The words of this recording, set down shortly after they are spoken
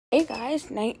Hey guys,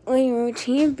 nightly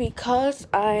routine, because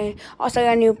I also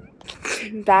got a new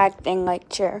bag thing, like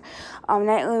chair.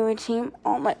 Nightly routine.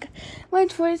 Oh my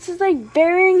Toys is like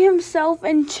burying himself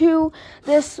into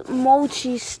this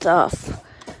mochi stuff.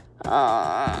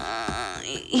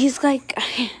 He's like,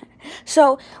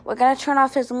 so we're gonna turn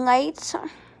off his lights.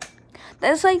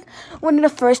 That's like one of the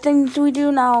first things we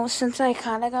do now. Since I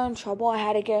kind of got in trouble,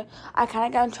 I kind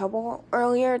of got in trouble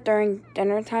earlier during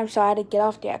dinner time, so I had to get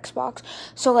off the Xbox.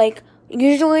 So like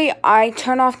usually I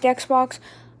turn off the Xbox,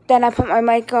 then I put my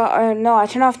mic up, or no, I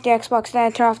turn off the Xbox, then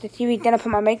I turn off the TV, then I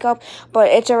put my mic up, but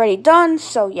it's already done.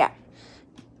 So yeah,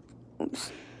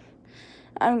 oops.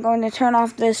 I'm going to turn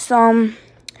off this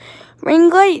ring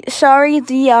light. Sorry,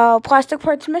 the plastic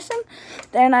part's missing.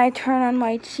 Then I turn on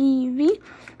my TV.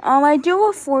 I do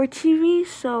a 4 TV,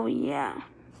 so yeah.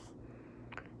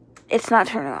 It's not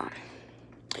turning on.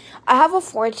 I have a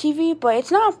 4 TV, but it's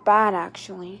not bad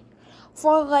actually.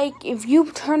 For like, if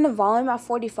you turn the volume at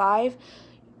 45,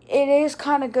 it is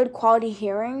kind of good quality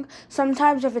hearing.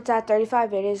 Sometimes if it's at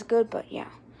 35, it is good, but yeah.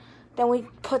 Then we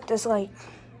put this like,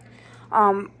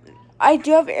 I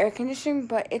do have air conditioning,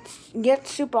 but it gets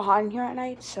super hot in here at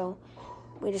night, so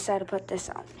we decided to put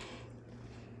this on.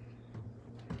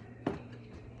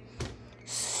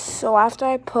 So after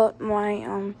I put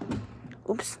my,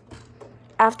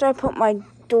 after I put my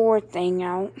door thing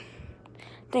out, I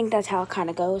think that's how it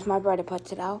kind of goes. My brother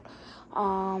puts it out.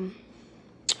 We're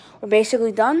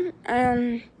basically done,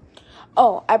 and,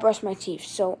 oh, I brushed my teeth.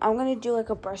 So I'm going to do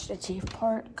like a brush the teeth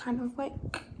part, kind of like,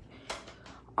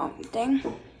 thing.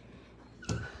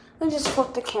 Let me just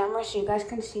flip the camera so you guys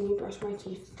can see me brush my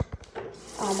teeth.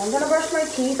 I'm going to brush my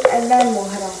teeth, and then we'll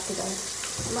head off to go.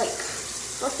 I'm like,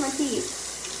 brush my teeth.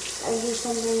 I do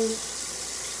something.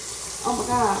 Oh my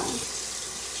god.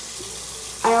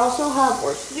 I also have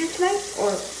work to do tonight, or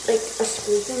like a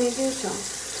school thing to do, so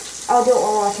I'll do it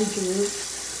while watching TV.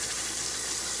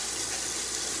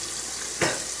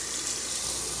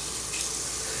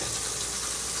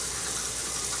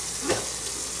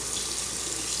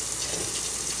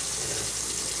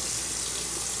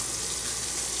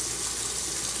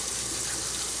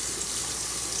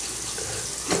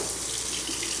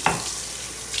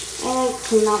 I like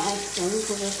clean out my skin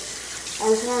because I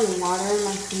was running water in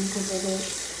my skin because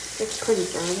it's pretty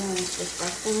dirty and it's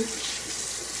disgusting.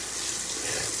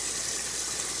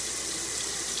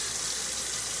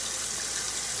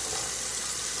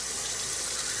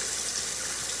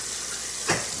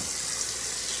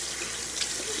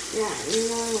 Yeah, you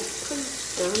know, pretty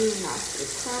dirty, nasty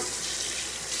crap.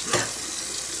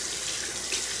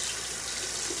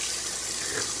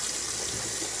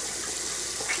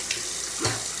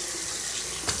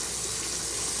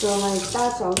 So like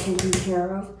that's all taken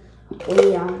care of.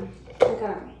 We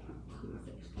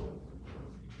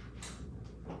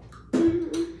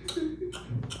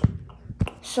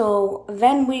So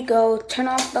then we go turn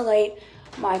off the light.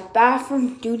 My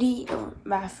bathroom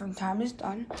time is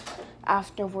done.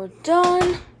 After we're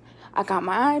done, I got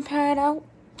my iPad out.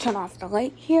 Turn off the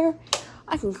light here.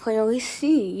 I can clearly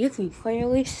see. You can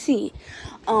clearly see.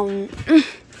 One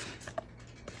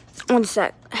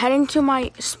sec. Heading to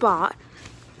my spot.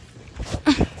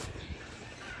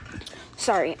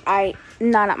 Sorry,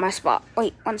 not at my spot.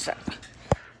 Wait, one sec.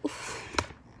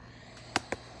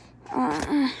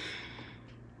 And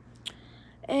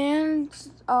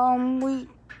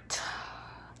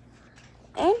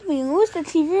we lose the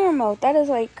TV remote. That is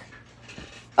like,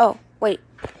 oh, wait.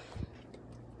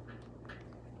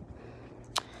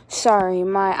 Sorry,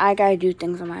 I gotta do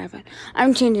things on my iPad.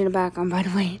 I'm changing the background, by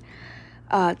the way.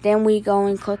 Then we go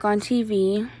and click on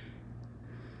TV.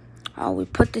 We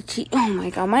put the oh my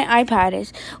god, my iPad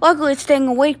is, luckily it's staying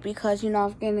awake because, you know,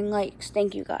 I'm getting likes.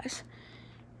 Thank you guys.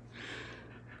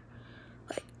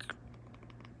 Like,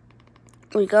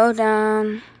 we go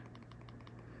down,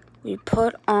 we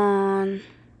put on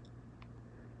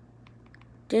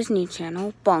Disney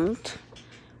Channel, bunked.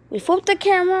 We flip the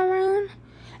camera around,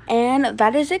 and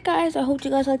that is it, guys. I hope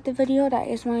you guys liked the video. That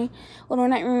is my little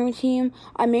night routine.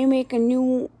 I may make a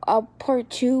new part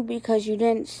 2 because you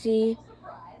didn't see,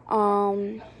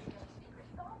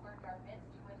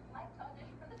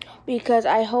 because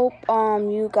I hope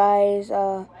you guys,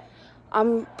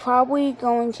 I'm probably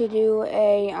going to do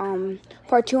a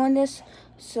part 2 on this.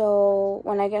 So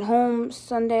when I get home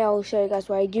Sunday, I'll show you guys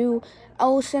what I do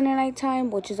else in the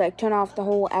nighttime, which is like turn off the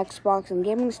whole Xbox and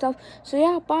gaming stuff. So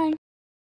yeah, bye.